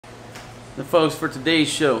The folks, for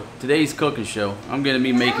today's cooking show, I'm going to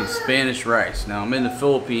be making Spanish rice. Now, I'm in the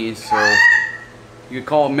Philippines, so you could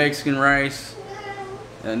call it Mexican rice.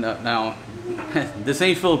 And now, this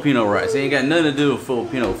ain't Filipino rice. It ain't got nothing to do with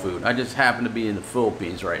Filipino food. I just happen to be in the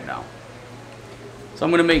Philippines right now. So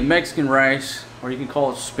I'm going to make Mexican rice, or you can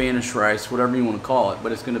call it Spanish rice, whatever you want to call it.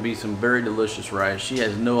 But it's going to be some very delicious rice. She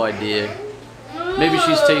has no idea. Maybe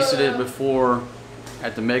she's tasted it before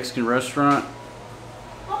at the Mexican restaurant.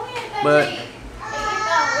 But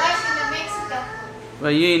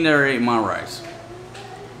you ain't never ate my rice.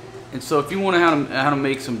 And so if you want how to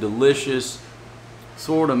make some delicious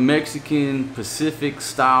sort of Mexican Pacific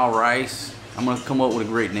style rice, I'm going to come up with a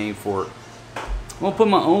great name for it. I'm going to put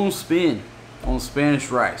my own spin on Spanish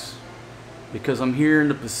rice because I'm here in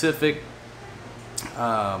the Pacific.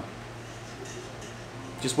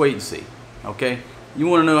 Just wait and see. Okay, you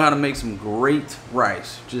want to know how to make some great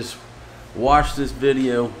rice, just watch this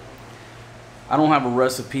video. I don't have a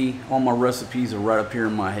recipe. All my recipes are right up here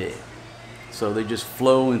in my head. So they just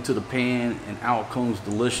flow into the pan and out comes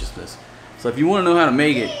deliciousness. So if you want to know how to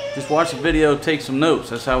make it, just watch the video, take some notes.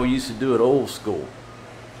 That's how we used to do it old school.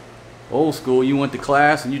 Old school, you went to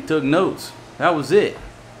class and you took notes. That was it.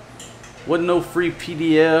 Wasn't no free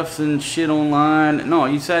PDFs and shit online. No,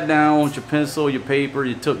 you sat down with your pencil, your paper,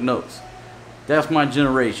 you took notes. That's my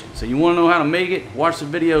generation. So you want to know how to make it, watch the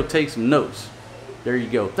video, take some notes. There you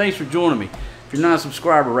go. Thanks for joining me. If you're not a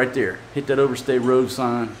subscriber, right there, hit that Overstay Road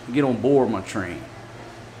sign and get on board my train.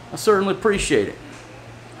 I certainly appreciate it.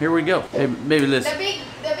 Here we go. Hey, baby, listen. The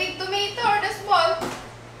big tomato or the small?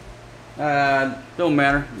 Don't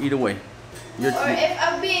matter. Either way. Or if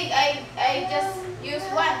I'm big, I just use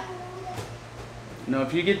one. No,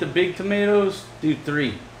 if you get the big tomatoes, do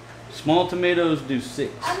 3. Small tomatoes, do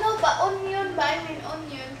 6. I know, but onion, I mean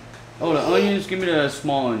onion. Oh, the onions? Give me the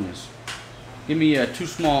small onions. Give me 2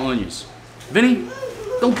 small onions. Vinny,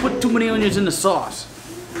 don't put too many onions in the sauce.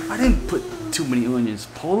 I didn't put too many onions,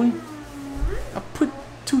 Paulie. I put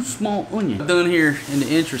 2 small onions. Done here in the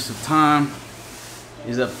interest of time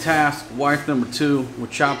is up task wife number 2. We're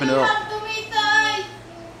chopping up.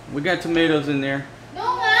 We got tomatoes in there.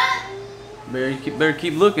 No, man. Better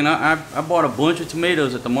keep looking. I bought a bunch of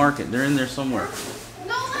tomatoes at the market. They're in there somewhere.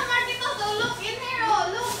 No, Marquito, so look in here.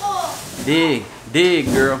 Look. Dig,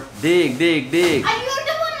 girl. Dig. Dig.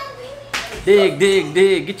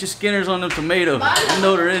 Get your skinners on them tomatoes. I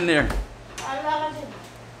know they're in there.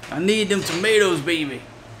 I need them tomatoes, baby.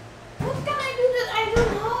 What can I do that I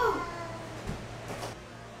don't know?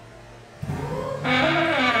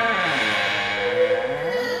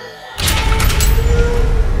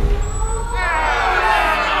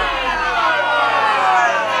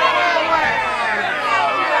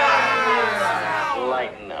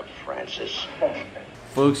 Lighten up, Francis.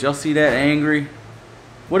 Folks, y'all see that angry?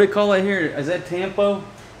 What do they call it here? Is that tempo?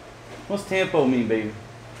 What's tempo mean, baby?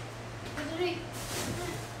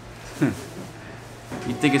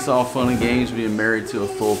 You think it's all fun and games being married to a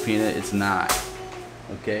Filipina? It's not.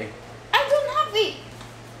 Okay? I don't have it.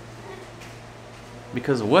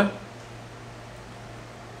 Because of what?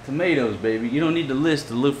 Tomatoes, baby. You don't need the list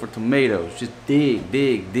to look for tomatoes. Just dig.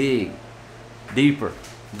 Deeper.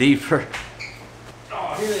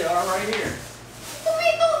 Oh, here they are right here.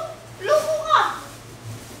 Tomato. Look.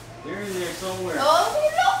 They're in there somewhere. Oh,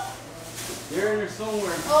 look. They're in there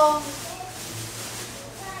somewhere. Oh.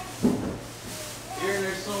 They're in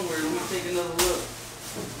there somewhere. Let me take another look.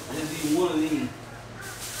 I just need one of these.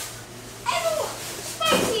 I don't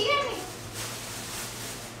spicy, yummy.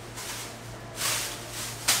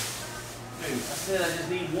 Dude, I said I just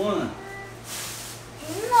need one.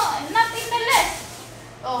 No, not in the list.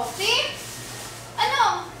 Oh, see? I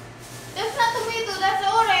know. That's not tomato, that's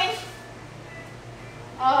orange.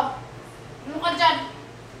 Oh, look at that.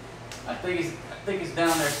 I think it's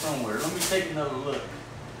down there somewhere. Let me take another look.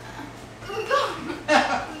 Go.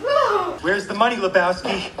 Where's the money,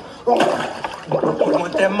 Lebowski? You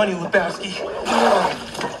want that money, Lebowski?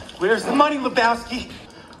 Where's the money, Lebowski?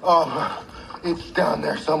 Oh, it's down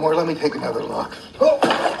there somewhere. Let me take another look.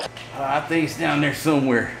 I think it's down there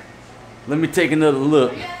somewhere. Let me take another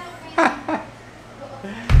look.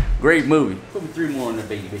 Great movie. Put me 3 more in there,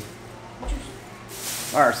 baby.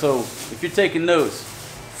 Alright, so if you're taking notes,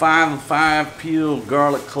 5 peeled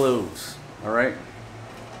garlic cloves. Alright?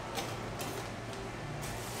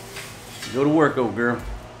 Go to work, old girl.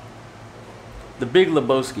 The Big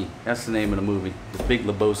Lebowski. That's the name of the movie. The Big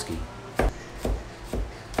Lebowski.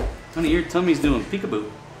 Honey, your tummy's doing peekaboo.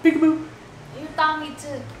 Peekaboo. Your tummy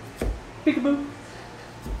too. Peekaboo.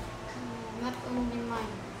 Not only mine.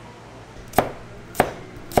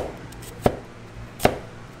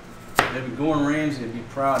 Maybe Gordon Ramsay would be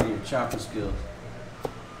proud of your chopping skills.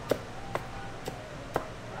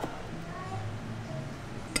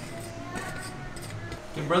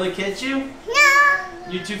 Can brother catch you? No.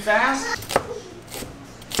 You too fast?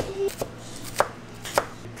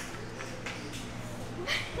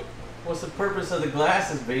 What's the purpose of the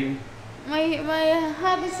glasses, baby? My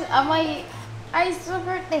head is my eyes are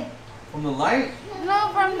hurting. From the light?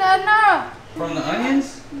 No, from the nerve. From the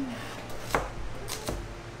onions?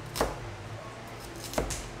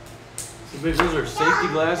 So baby, those are safety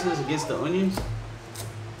glasses against the onions?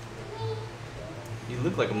 You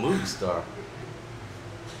look like a movie star.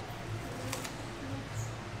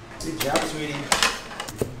 Good job, sweetie.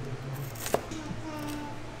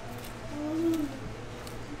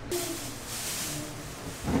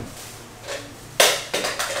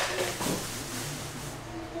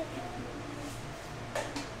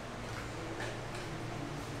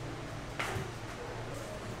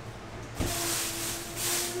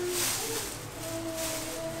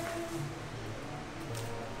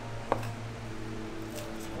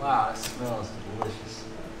 Wow, that smells delicious.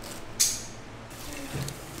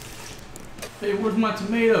 Hey, where's my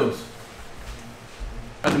tomatoes?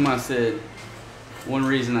 Mom said one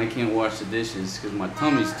reason I can't wash the dishes is because my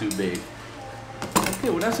tummy's too big. Okay,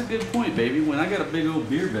 well that's a good point, baby. When I got a big old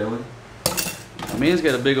beer belly, a man's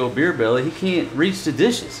got a big old beer belly, he can't reach the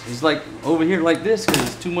dishes. He's like over here like this because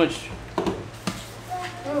it's too much.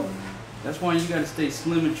 Oh. That's why you gotta stay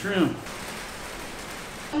slim and trim.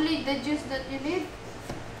 Only the juice that you need.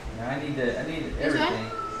 I need everything.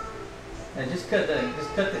 And just cut the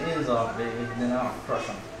ends off, baby, and then I'll crush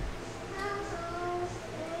them.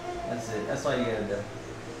 That's it. That's all you gotta do.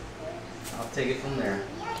 I'll take it from there.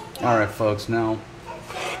 All right, folks. Now,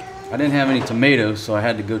 I didn't have any tomatoes, so I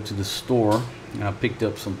had to go to the store, and I picked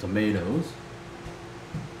up some tomatoes.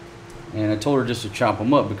 And I told her just to chop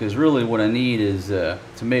them up because really what I need is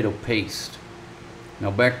tomato paste. Now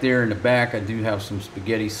back there in the back I do have some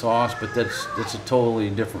spaghetti sauce, but that's a totally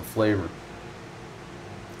different flavor.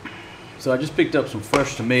 So I just picked up some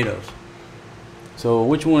fresh tomatoes. So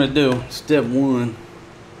what you want to do, step one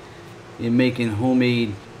in making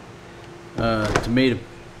homemade tomato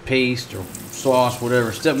paste or sauce,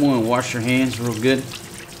 whatever. Step one, wash your hands real good.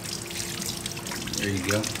 There you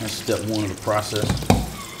go. That's step one of the process.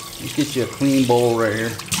 Just get you a clean bowl right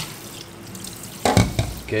here.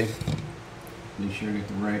 Okay. Make sure you get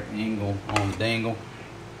the right angle on the dangle.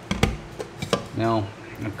 Now,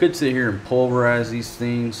 I could sit here and pulverize these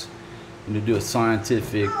things and to do a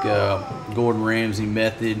scientific Gordon Ramsay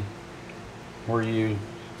method where you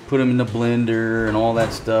put them in the blender and all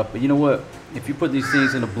that stuff. But you know what? If you put these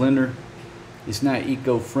things in a blender, it's not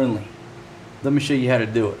eco-friendly. Let me show you how to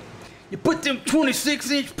do it. You put them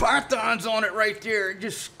 26-inch pythons on it right there and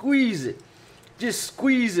just squeeze it. Just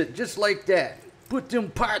squeeze it just like that. Put them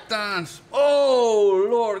pythons. Oh,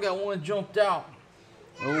 Lord, I got one jumped out.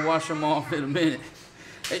 We'll wash them off in a minute.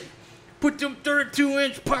 Hey, put them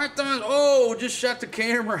 32-inch pythons. Oh, just shot the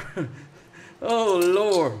camera. Oh,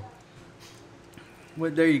 Lord.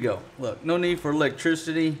 Well, there you go. Look, no need for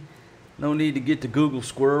electricity. No need to get the Google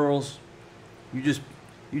squirrels. You just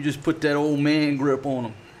put that old man grip on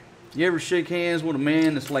them. You ever shake hands with a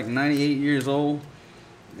man that's like 98 years old?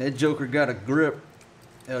 That joker got a grip.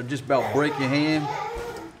 It'll just about break your hand.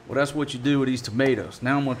 Well, that's what you do with these tomatoes.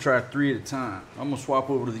 Now I'm gonna try 3 at a time. I'm gonna swap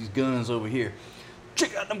over to these guns over here.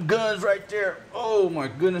 Check out them guns right there. Oh my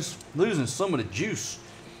goodness, losing some of the juice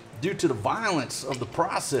due to the violence of the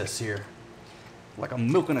process here. Like I'm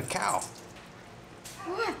milking a cow.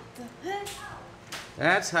 What the heck?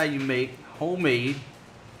 That's how you make homemade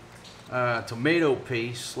tomato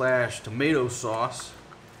paste / tomato sauce.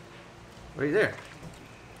 Right there.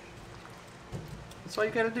 That's all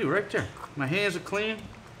you gotta do right there. My hands are clean.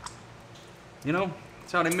 You know,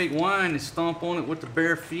 that's how they make wine. They stomp on it with the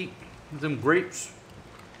bare feet, with them grapes.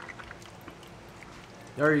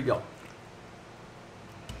 There you go.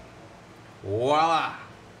 Voila!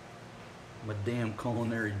 I'm a damn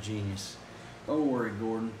culinary genius. Don't worry,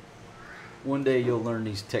 Gordon. One day you'll learn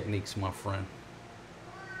these techniques, my friend.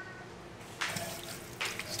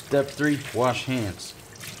 Step 3, wash hands.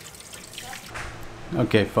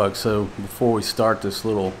 Okay, folks, so before we start this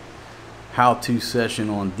little how-to session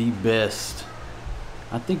on the best,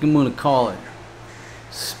 I think I'm going to call it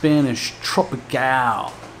Spanish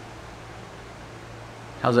Tropical.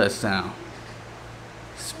 How's that sound?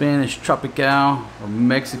 Spanish Tropical or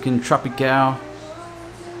Mexican Tropical?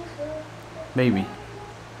 Maybe.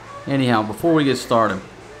 Anyhow, before we get started,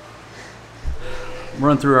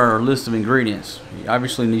 run through our list of ingredients. You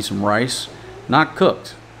obviously need some rice, not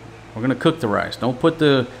cooked. We're going to cook the rice. Don't put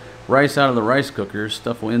the rice out of the rice cooker,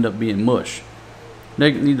 stuff will end up being mush.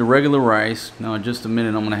 Need the regular rice. Now in just a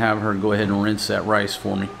minute I'm going to have her go ahead and rinse that rice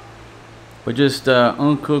for me. But just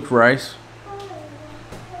uncooked rice.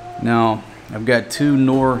 Now I've got 2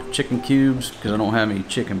 Knorr chicken cubes because I don't have any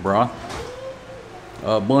chicken broth.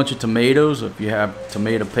 A bunch of tomatoes if you have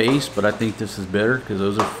tomato paste, but I think this is better because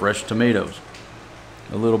those are fresh tomatoes.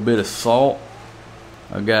 A little bit of salt.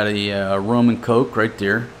 I've got a rum and coke right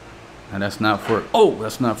there, and that's not for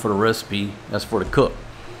the recipe, that's for the cook.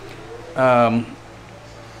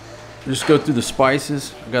 Just go through the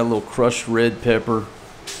spices. I got a little crushed red pepper.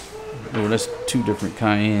 Oh, that's 2 different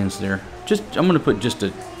cayennes there. I'm gonna put just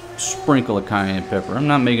a sprinkle of cayenne pepper. I'm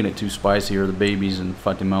not making it too spicy or the babies and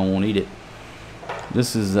Fatima won't eat it.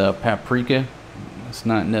 This is paprika. It's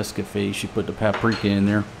not Nescafe. She put the paprika in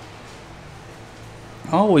there.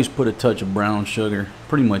 I always put a touch of brown sugar.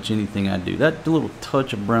 Pretty much anything I do. That little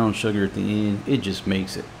touch of brown sugar at the end, it just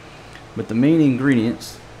makes it. But the main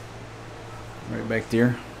ingredients, right back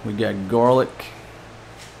there, we got garlic,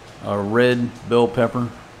 a red bell pepper,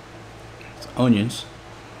 onions.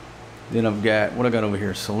 Then I've got, what I got over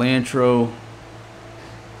here, cilantro,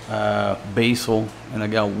 basil, and I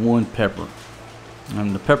got 1 pepper.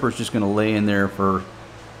 And the pepper is just going to lay in there for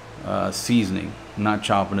seasoning, not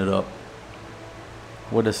chopping it up.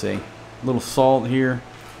 What did I say? A little salt here.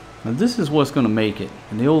 Now this is what's going to make it.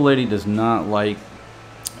 And the old lady does not like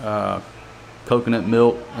coconut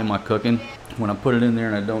milk in my cooking. When I put it in there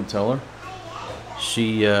and I don't tell her,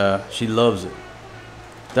 she loves it.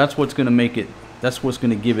 That's what's going to make it. That's what's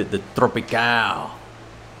going to give it the tropical.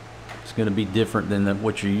 It's going to be different than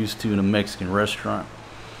what you're used to in a Mexican restaurant.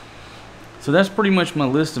 So that's pretty much my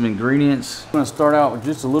list of ingredients. I'm going to start out with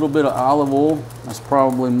just a little bit of olive oil. That's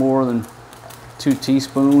probably more than 2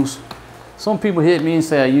 teaspoons. Some people hit me and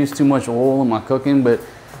say I use too much oil in my cooking, but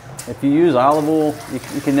if you use olive oil,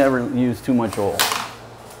 you can never use too much oil.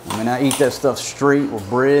 I mean, I eat that stuff straight with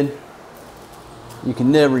bread. You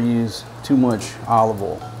can never use too much olive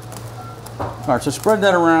oil. All right, so spread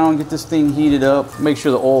that around, get this thing heated up. Make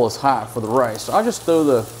sure the oil is hot for the rice. So I'll just throw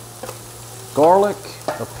the garlic,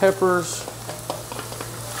 the peppers,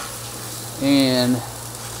 and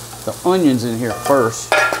the onions in here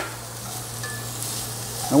first.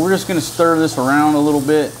 And we're just going to stir this around a little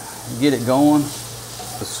bit and get it going.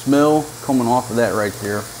 The smell coming off of that right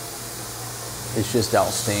there is just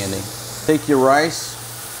outstanding. Take your rice,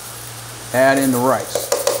 add in the rice.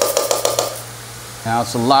 Now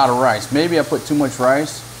it's a lot of rice. Maybe I put too much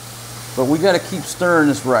rice, but we got to keep stirring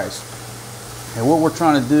this rice. And what we're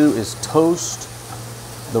trying to do is toast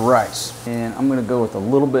the rice. And I'm going to go with a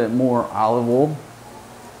little bit more olive oil.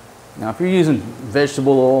 Now if you're using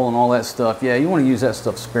vegetable oil and all that stuff, yeah, you want to use that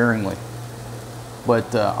stuff sparingly.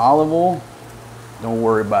 But olive oil, don't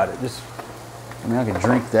worry about it. I mean, I can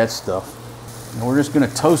drink that stuff. And we're just going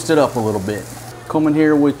to toast it up a little bit. Come in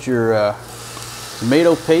here with your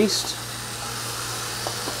tomato paste.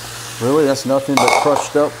 Really, that's nothing but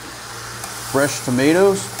crushed up fresh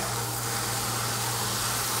tomatoes.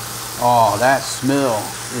 Oh, that smell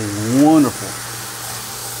is wonderful.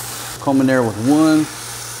 Come in there with 1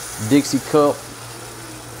 Dixie cup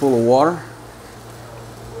full of water.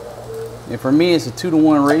 And for me, it's a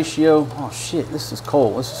 2-to-1 ratio. Oh shit, this is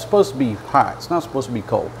cold. This is supposed to be hot. It's not supposed to be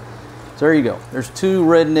cold. So there you go. There's 2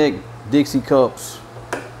 redneck Dixie cups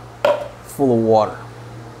full of water.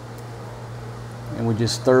 And we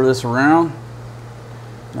just stir this around.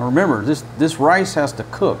 Now remember, this rice has to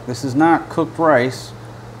cook. This is not cooked rice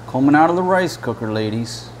coming out of the rice cooker,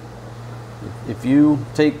 ladies. If you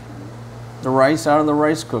take the rice out of the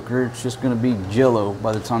rice cooker, it's just going to be jello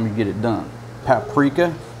by the time you get it done.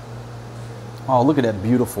 Paprika. Oh, look at that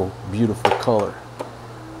beautiful, beautiful color.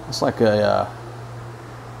 It's like a,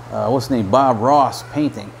 what's his name, Bob Ross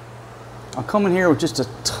painting. I'll come in here with just a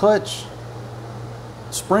touch,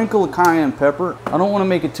 sprinkle of cayenne pepper. I don't want to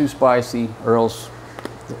make it too spicy or else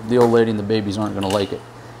the old lady and the babies aren't going to like it.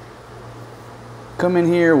 Come in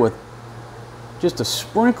here with just a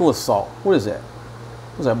sprinkle of salt. What is that?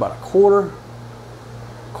 What is that, about a quarter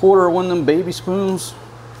of one of them baby spoons?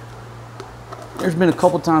 There's been a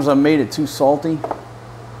couple times I made it too salty.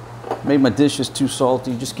 Made my dishes too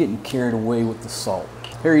salty, just getting carried away with the salt.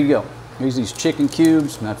 Here you go. Here's these chicken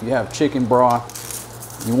cubes. Now if you have chicken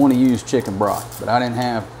broth, you want to use chicken broth. But I didn't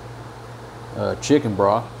have chicken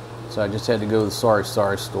broth, so I just had to go to the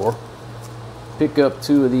Sorry store. Pick up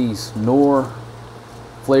 2 of these Knorr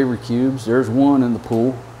flavor cubes. There's 1 in the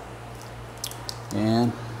pool.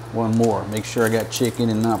 And 1 more. Make sure I got chicken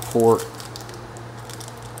and not pork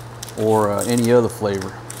or any other flavor.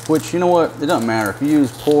 Which, you know what, it doesn't matter. If you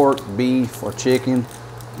use pork, beef, or chicken,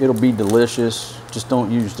 it'll be delicious. Just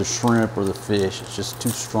don't use the shrimp or the fish. It's just too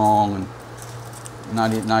strong and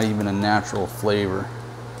not even a natural flavor.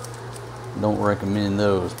 Don't recommend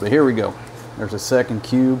those. But here we go. There's a second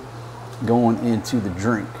cube going into the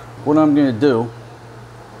drink. What I'm gonna do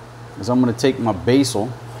is I'm gonna take my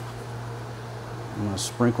basil. I'm gonna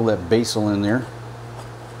sprinkle that basil in there.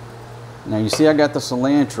 Now you see I got the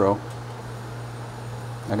cilantro.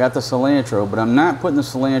 But I'm not putting the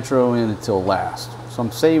cilantro in until last. So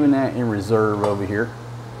I'm saving that in reserve over here.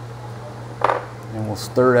 And we'll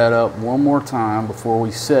stir that up one more time before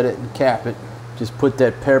we set it and cap it. Just put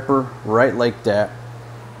that pepper right like that.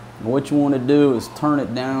 And what you want to do is turn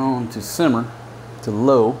it down to simmer, to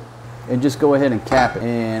low, and just go ahead and cap it.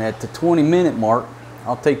 And at the 20-minute mark,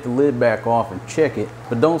 I'll take the lid back off and check it,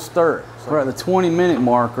 but don't stir it. So we're at the 20-minute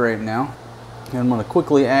mark right now. And I'm gonna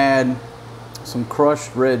quickly add some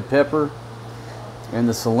crushed red pepper and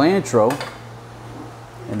the cilantro.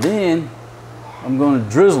 And then I'm gonna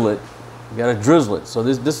drizzle it. You gotta drizzle it. So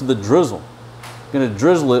this is the drizzle. I'm gonna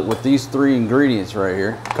drizzle it with these 3 ingredients right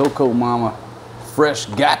here. Coco Mama Fresh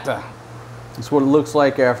Gata. That's what it looks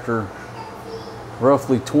like after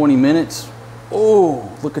roughly 20 minutes. Oh,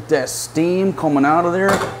 look at that steam coming out of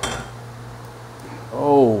there.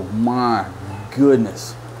 Oh my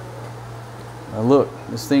goodness. Now look,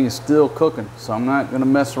 this thing is still cooking, so I'm not gonna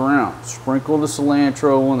mess around. Sprinkle the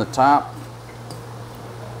cilantro on the top,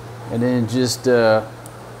 and then just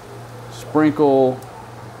sprinkle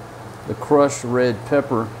the crushed red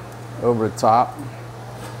pepper over the top.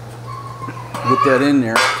 Get that in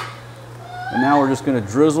there. And now we're just gonna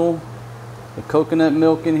drizzle the coconut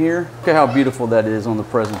milk in here. Look at how beautiful that is on the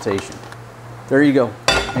presentation. There you go,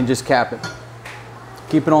 and just cap it.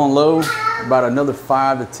 Keep it on low about another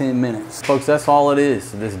 5 to 10 minutes. Folks, that's all it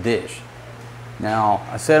is to this dish. Now,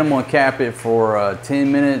 I said I'm gonna cap it for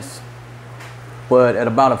 10 minutes, but at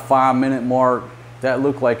about a 5-minute mark, that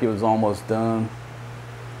looked like it was almost done.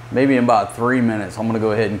 Maybe in about 3 minutes, I'm gonna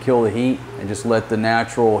go ahead and kill the heat and just let the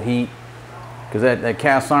natural heat, because that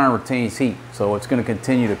cast iron retains heat, so it's gonna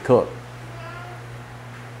continue to cook.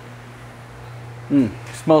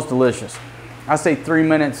 Smells delicious. I say 3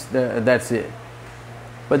 minutes, that's it.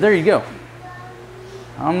 But there you go.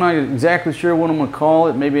 I'm not exactly sure what I'm gonna call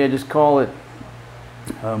it. Maybe I just call it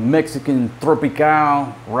Mexican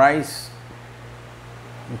tropical rice.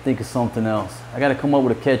 Let me think of something else. I gotta come up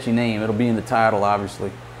with a catchy name. It'll be in the title,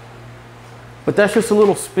 obviously. But that's just a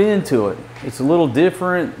little spin to it. It's a little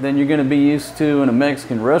different than you're gonna be used to in a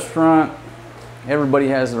Mexican restaurant. Everybody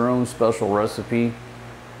has their own special recipe.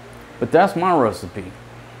 But that's my recipe.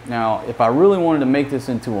 Now, if I really wanted to make this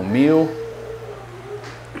into a meal,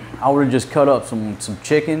 I would have just cut up some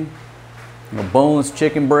chicken, boneless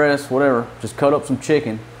chicken breast, whatever. Just cut up some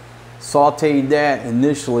chicken, sauteed that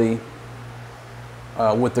initially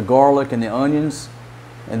with the garlic and the onions,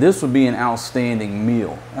 and this would be an outstanding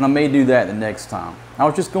meal. And I may do that the next time. I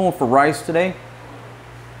was just going for rice today,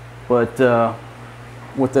 but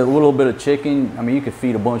with a little bit of chicken, I mean, you could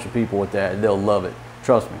feed a bunch of people with that. They'll love it.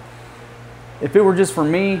 Trust me. If it were just for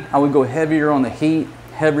me, I would go heavier on the heat,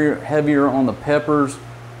 heavier on the peppers.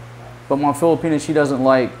 But my Filipina, she doesn't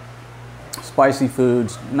like spicy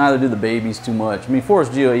foods. Neither do the babies too much. I mean,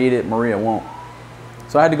 Forrest G will eat it, Maria won't.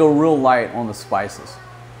 So I had to go real light on the spices.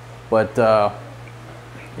 But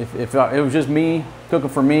if it was just me cooking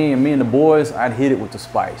for me and the boys, I'd hit it with the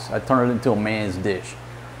spice. I'd turn it into a man's dish.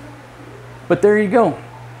 But there you go.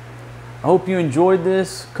 I hope you enjoyed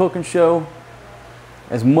this cooking show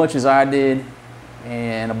as much as I did.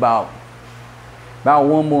 And about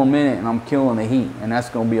 1 more minute and I'm killing the heat, and that's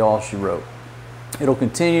going to be all she wrote. It'll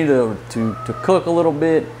continue to cook a little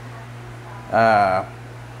bit.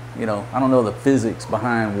 You know, I don't know the physics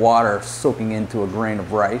behind water soaking into a grain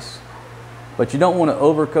of rice, but you don't want to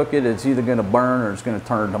overcook it. It's either going to burn or it's going to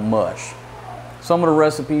turn to mush. Some of the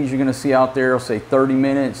recipes you're going to see out there will say 30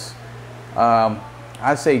 minutes.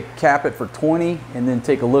 I'd say cap it for 20 and then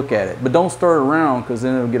take a look at it. But don't stir it around, because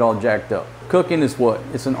then it'll get all jacked up. Cooking is what?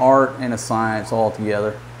 It's an art and a science all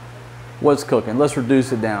together. What's cooking? Let's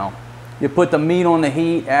reduce it down. You put the meat on the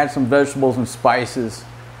heat, add some vegetables and spices,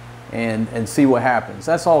 and see what happens.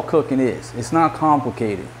 That's all cooking is. It's not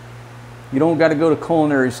complicated. You don't got to go to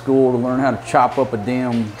culinary school to learn how to chop up a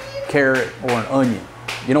damn carrot or an onion.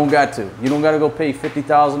 You don't got to. You don't got to go pay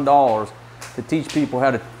 $50,000 to teach people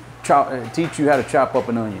how to teach you how to chop up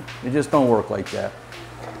an onion. It just don't work like that.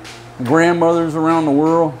 Grandmothers around the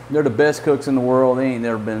world, they're the best cooks in the world. They ain't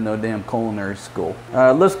never been in no damn culinary school.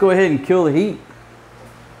 Let's go ahead and kill the heat.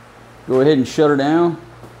 Go ahead and shut her down.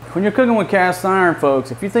 When you're cooking with cast iron,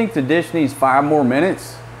 folks, if you think the dish needs 5 more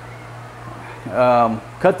minutes,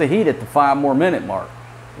 cut the heat at the 5 more minute mark.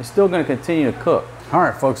 it's still going to continue to cook. All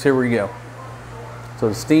right, folks, here we go. So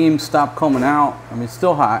the steam stopped coming out. I mean, it's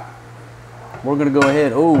still hot. We're going to go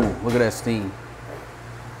ahead. Oh, look at that steam.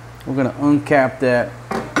 We're going to uncap that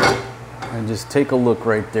and just take a look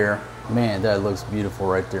right there. Man, that looks beautiful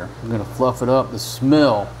right there. I'm going to fluff it up. The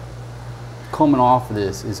smell coming off of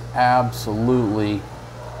this is absolutely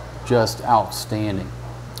just outstanding.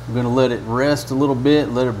 I'm going to let it rest a little bit,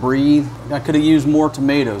 let it breathe. I could have used more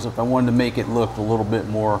tomatoes if I wanted to make it look a little bit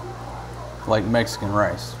more like Mexican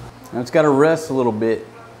rice. Now it's got to rest a little bit,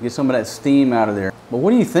 get some of that steam out of there. But what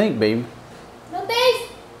do you think, baby? No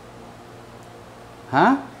taste.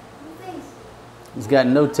 Huh? No taste. It's got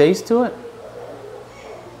no taste to it?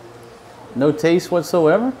 No taste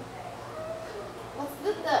whatsoever? What's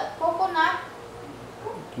the coconut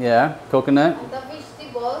Yeah, coconut. and the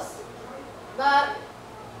vegetables, but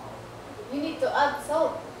you need to add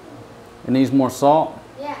salt. It needs more salt.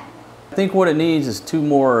 Yeah. I think what it needs is 2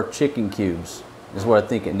 more chicken cubes, is what I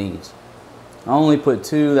think it needs. I only put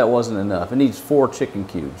 2, that wasn't enough. It needs 4 chicken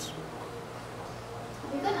cubes.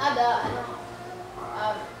 You can add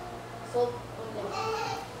salt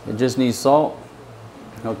only. It just needs salt?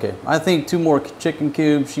 Okay, I think 2 more chicken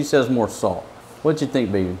cubes. She says more salt. What you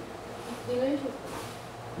think, baby? Delicious.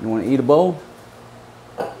 You want to eat a bowl?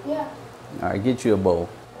 Yeah. All right, get you a bowl.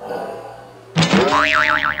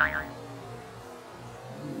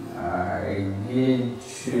 Alright,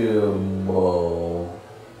 get you a bowl.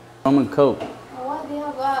 Rum and Coke. Why do you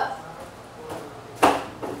have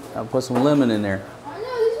I'll put some lemon in there. oh no,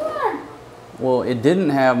 this one. Well, it didn't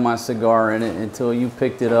have my cigar in it until you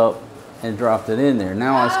picked it up and dropped it in there.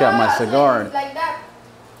 Now it's got my cigar in It's it. like that.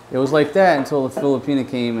 It was like that until the Filipina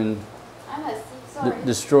came and I'm a sorry.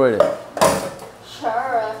 destroyed it.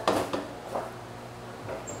 Sure.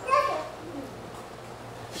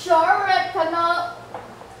 Sure, cannot.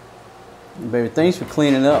 Baby, thanks for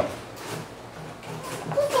cleaning up.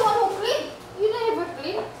 Who's the one who clean? You never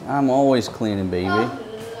clean. I'm always cleaning, baby. Oh,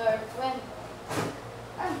 Lord, when?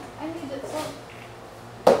 I need that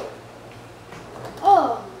salt.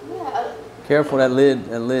 Oh, yeah. Careful, that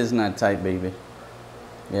lid's not tight, baby.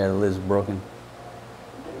 Yeah, the lid's broken.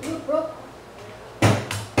 You broke.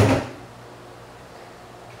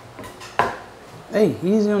 Hey,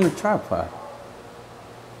 easy on the tripod.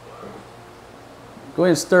 Go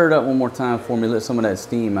ahead and stir it up one more time for me. Let some of that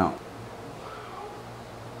steam out.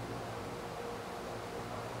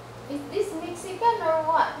 Is this Mexican or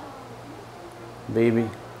what? Baby,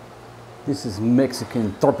 this is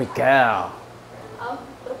Mexican tropical.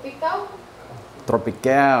 Tropical?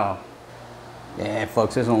 Tropical. Yeah,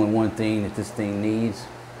 folks, there's only one thing that this thing needs.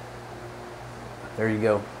 There you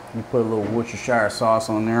go. You put a little Worcestershire sauce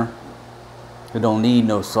on there. It don't need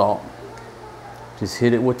no salt. Just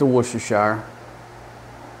hit it with the Worcestershire.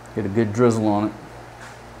 Get a good drizzle on it.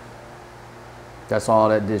 That's all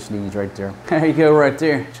that dish needs right there. There you go right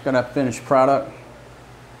there. Just got our finished product.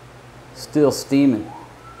 Still steaming.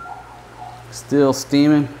 Still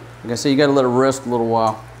steaming. Like I said, you gotta let it rest a little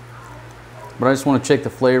while. But I just want to check the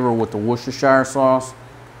flavor with the Worcestershire sauce.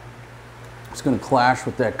 It's gonna clash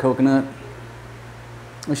with that coconut.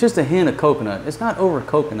 It's just a hint of coconut. It's not over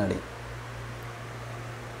coconutty.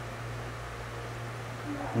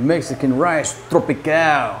 Mexican rice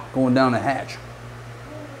tropical going down the hatch.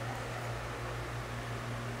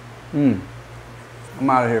 I'm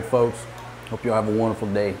out of here, folks. Hope y'all have a wonderful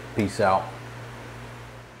day. Peace out.